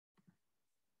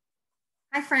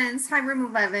Hi friends, hi Room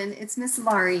 11, it's Miss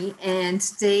Laurie, and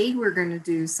today we're going to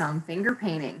do some finger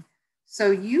painting.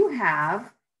 So you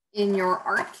have in your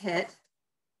art kit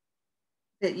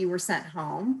that you were sent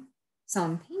home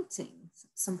some paintings,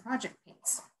 some project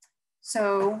paints.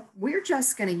 So we're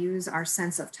just going to use our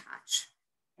sense of touch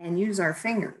and use our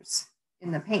fingers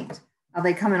in the paint. Now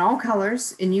they come in all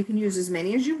colors and you can use as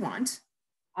many as you want.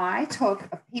 I took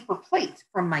a paper plate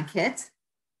from my kit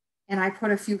and I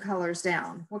put a few colors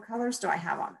down. What colors do I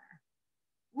have on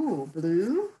there? Ooh,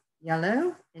 blue,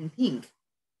 yellow, and pink.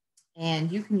 And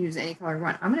you can use any color you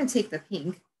want. I'm going to take the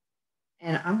pink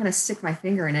and I'm going to stick my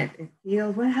finger in it and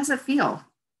feel, what does it feel?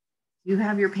 Do you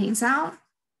have your paints out?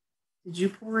 Did you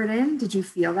pour it in? Did you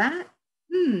feel that?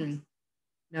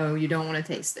 No, you don't want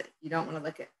to taste it. You don't want to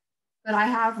lick it. But I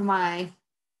have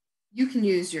you can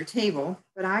use your table,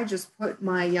 but I just put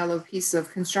my yellow piece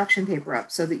of construction paper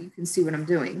up so that you can see what I'm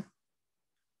doing.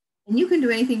 And you can do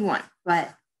anything you want,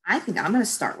 but I think I'm going to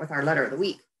start with our letter of the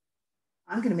week.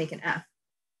 I'm going to make an F.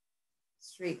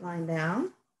 Straight line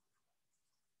down.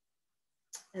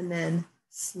 And then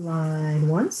slide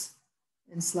once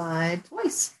and slide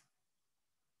twice.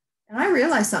 And I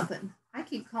realized something. I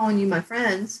keep calling you my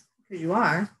friends because you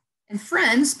are. And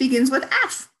friends begins with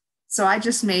F. So I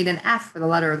just made an F for the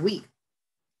letter of the week.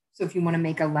 So if you want to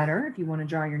make a letter, if you want to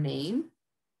draw your name,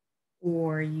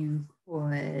 or you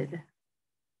could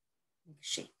make a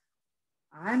shape.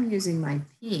 I'm using my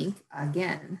pink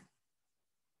again,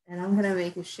 and I'm going to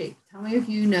make a shape. Tell me if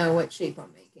you know what shape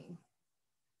I'm making.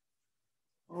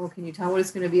 Oh, can you tell what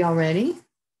it's going to be already?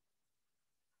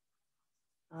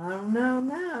 I don't know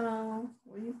now.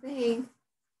 What do you think?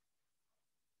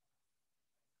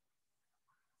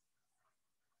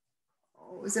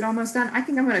 Oh, is it almost done? I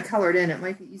think I'm going to color it in. It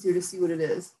might be easier to see what it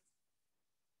is.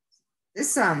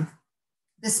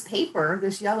 This paper,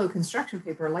 this yellow construction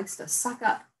paper, likes to suck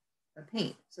up the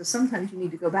paint. So sometimes you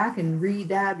need to go back and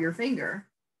re-dab your finger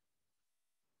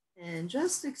and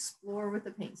just explore with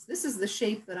the paints. This is the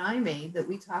shape that I made that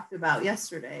we talked about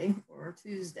yesterday or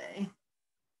Tuesday.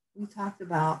 We talked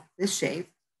about this shape.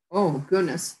 Oh,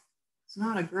 goodness. It's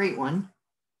not a great one.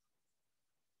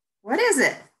 What is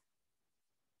it?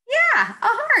 Yeah, a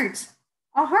heart.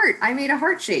 A heart. I made a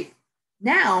heart shape.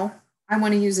 Now I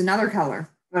want to use another color,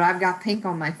 but I've got pink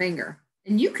on my finger.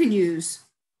 And you can use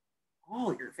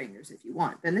all your fingers if you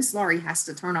want. Then Miss Laurie has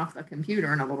to turn off the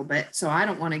computer in a little bit, so I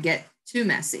don't want to get too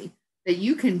messy. That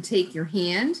you can take your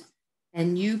hand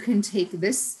and you can take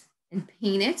this and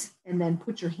paint it and then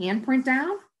put your handprint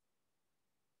down.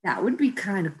 That would be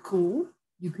kind of cool.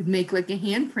 You could make like a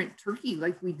handprint turkey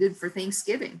like we did for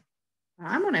Thanksgiving.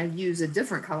 I'm going to use a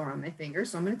different color on my finger,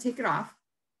 so I'm going to take it off.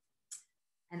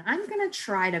 And I'm going to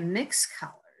try to mix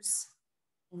colors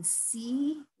and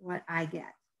see what I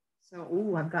get. So,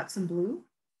 oh, I've got some blue.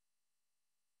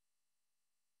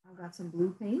 I've got some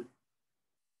blue paint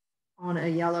on a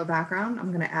yellow background.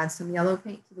 I'm going to add some yellow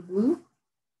paint to the blue.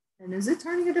 And is it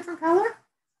turning a different color?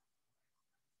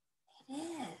 It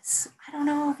is. I don't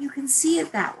know if you can see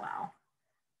it that well.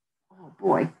 Oh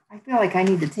boy, I feel like I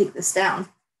need to take this down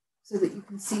so that you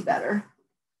can see better.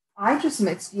 I just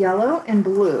mixed yellow and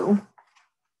blue.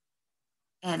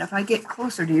 And if I get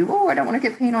closer to you, oh, I don't want to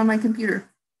get paint on my computer.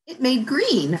 It made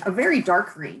green, a very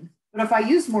dark green. But if I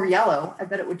used more yellow, I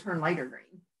bet it would turn lighter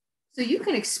green. So you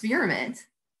can experiment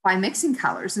by mixing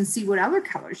colors and see what other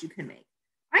colors you can make.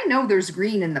 I know there's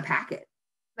green in the packet,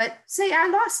 but say I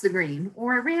lost the green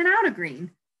or I ran out of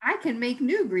green. I can make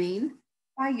new green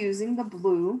by using the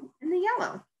blue and the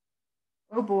yellow.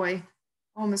 Oh boy.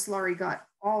 Oh, Miss Laurie got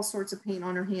all sorts of paint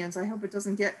on her hands. I hope it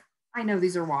doesn't get, I know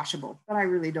these are washable, but I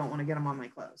really don't want to get them on my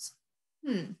clothes.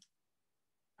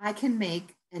 I can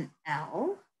make an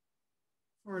L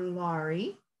for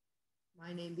Laurie.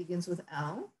 My name begins with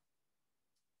L.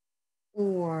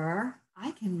 Or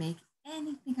I can make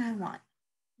anything I want.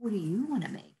 What do you want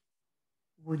to make?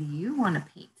 What do you want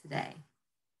to paint today?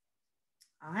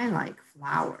 I like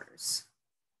flowers.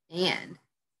 And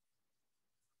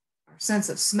our sense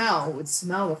of smell would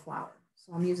smell the flower.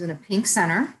 So I'm using a pink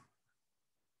center.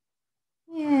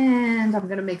 And I'm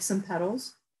going to make some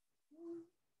petals.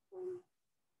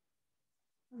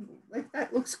 Like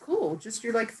that looks cool. Just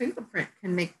your like fingerprint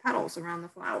can make petals around the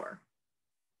flower.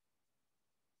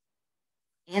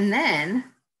 And then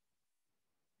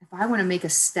if I want to make a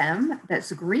stem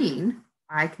that's green,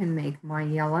 I can make my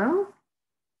yellow.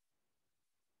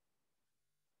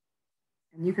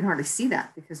 And you can hardly see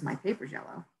that because my paper's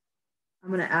yellow. I'm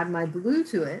going to add my blue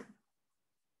to it.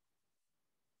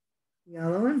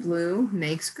 Yellow and blue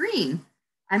makes green.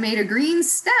 I made a green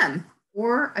stem,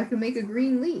 or I can make a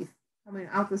green leaf coming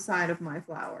out the side of my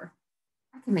flower.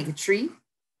 I can make a tree.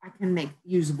 I can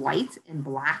use white and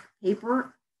black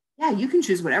paper. Yeah, you can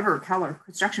choose whatever color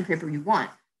construction paper you want,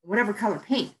 whatever color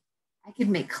paint. I could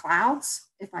make clouds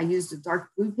if I used a dark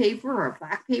blue paper or a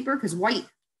black paper, because white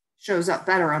shows up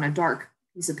better on a dark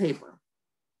piece of paper.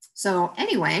 So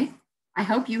anyway, I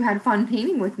hope you had fun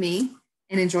painting with me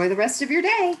and enjoy the rest of your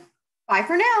day. Bye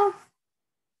for now.